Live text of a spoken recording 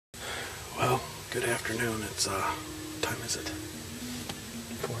Good afternoon. It's what time is it?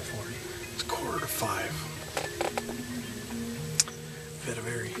 4:40. It's 4:45. We've had a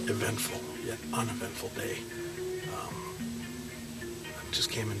very eventful yet uneventful day. I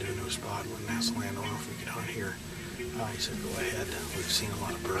just came into a new spot when asked the landowner if we could hunt here. He said go ahead. We've seen a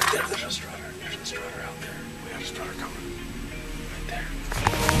lot of birds. Yeah, there's a strutter. There's a strutter out there. We have a strutter coming right there.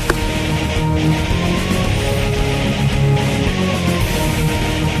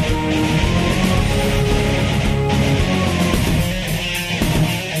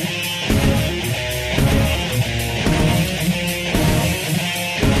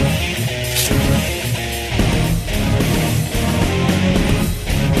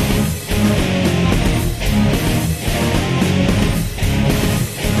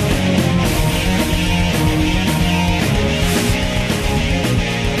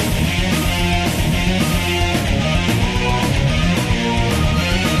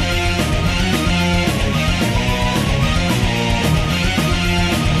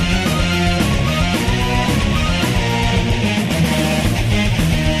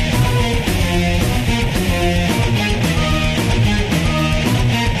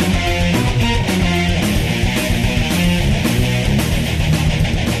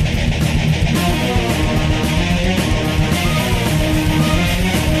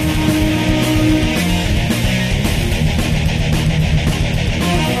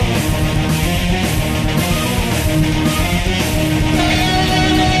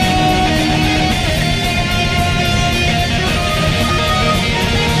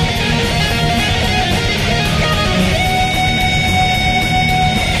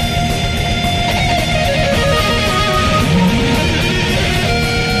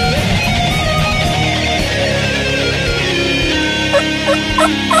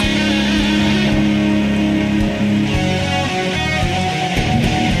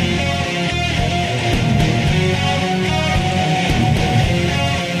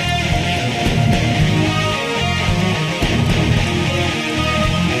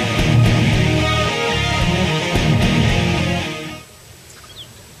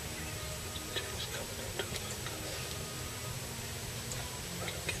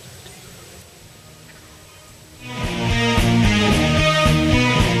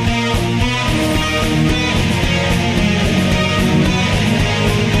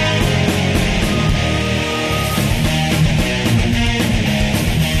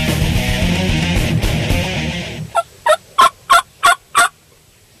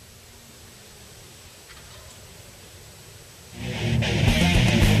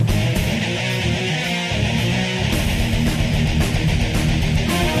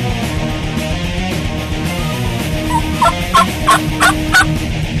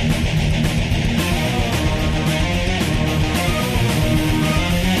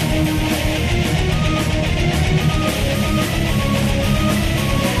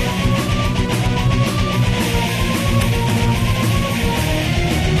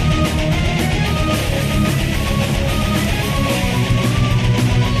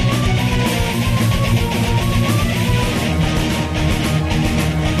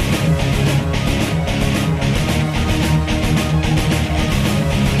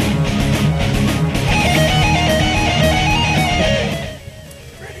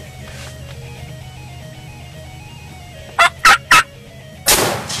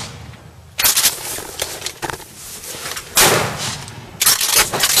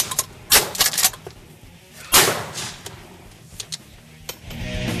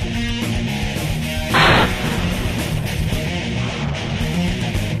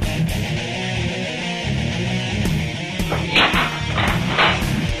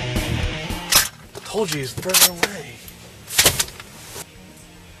 Told you he's further away.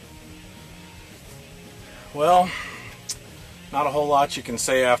 Well, not a whole lot you can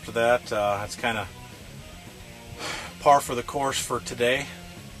say after that. That's kind of par for the course for today.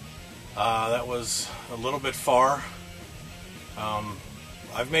 That was a little bit far.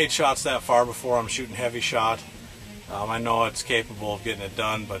 I've made shots that far before. I'm shooting heavy shot. I know it's capable of getting it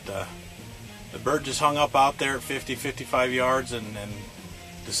done, but the bird just hung up out there at 50-55 yards and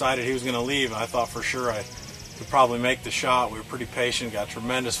decided he was going to leave. I thought for sure I could probably make the shot. We were pretty patient, got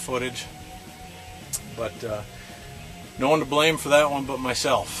tremendous footage, but no one to blame for that one but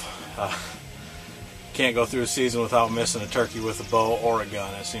myself. Can't go through a season without missing a turkey with a bow or a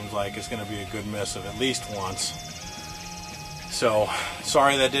gun. It seems like it's going to be a good miss of at least once. So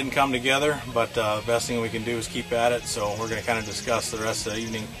sorry that didn't come together, but the best thing we can do is keep at it. So we're going to kind of discuss the rest of the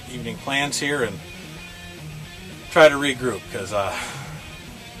evening plans here and try to regroup, because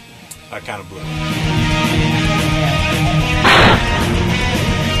I kind of blew it.